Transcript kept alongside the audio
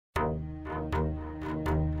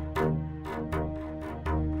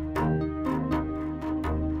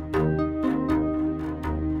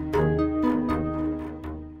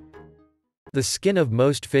The skin of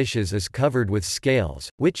most fishes is covered with scales,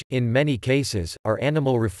 which, in many cases, are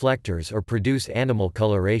animal reflectors or produce animal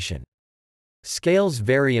coloration. Scales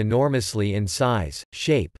vary enormously in size,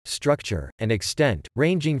 shape, structure, and extent,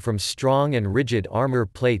 ranging from strong and rigid armor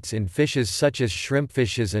plates in fishes such as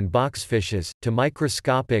shrimpfishes and boxfishes, to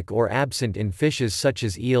microscopic or absent in fishes such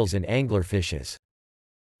as eels and anglerfishes.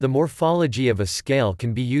 The morphology of a scale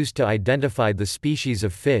can be used to identify the species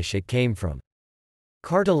of fish it came from.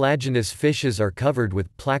 Cartilaginous fishes are covered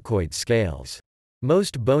with placoid scales.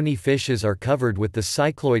 Most bony fishes are covered with the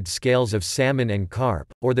cycloid scales of salmon and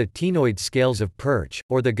carp, or the ctenoid scales of perch,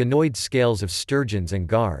 or the ganoid scales of sturgeons and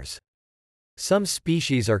gars. Some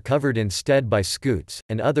species are covered instead by scutes,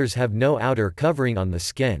 and others have no outer covering on the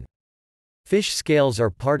skin. Fish scales are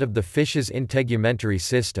part of the fish's integumentary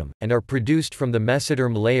system, and are produced from the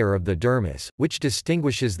mesoderm layer of the dermis, which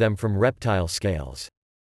distinguishes them from reptile scales.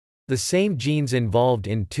 The same genes involved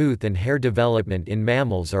in tooth and hair development in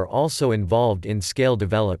mammals are also involved in scale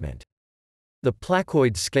development. The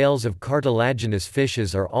placoid scales of cartilaginous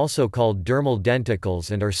fishes are also called dermal denticles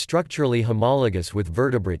and are structurally homologous with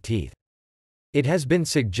vertebrate teeth. It has been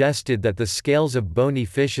suggested that the scales of bony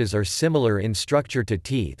fishes are similar in structure to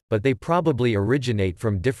teeth, but they probably originate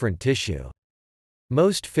from different tissue.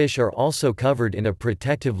 Most fish are also covered in a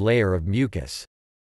protective layer of mucus.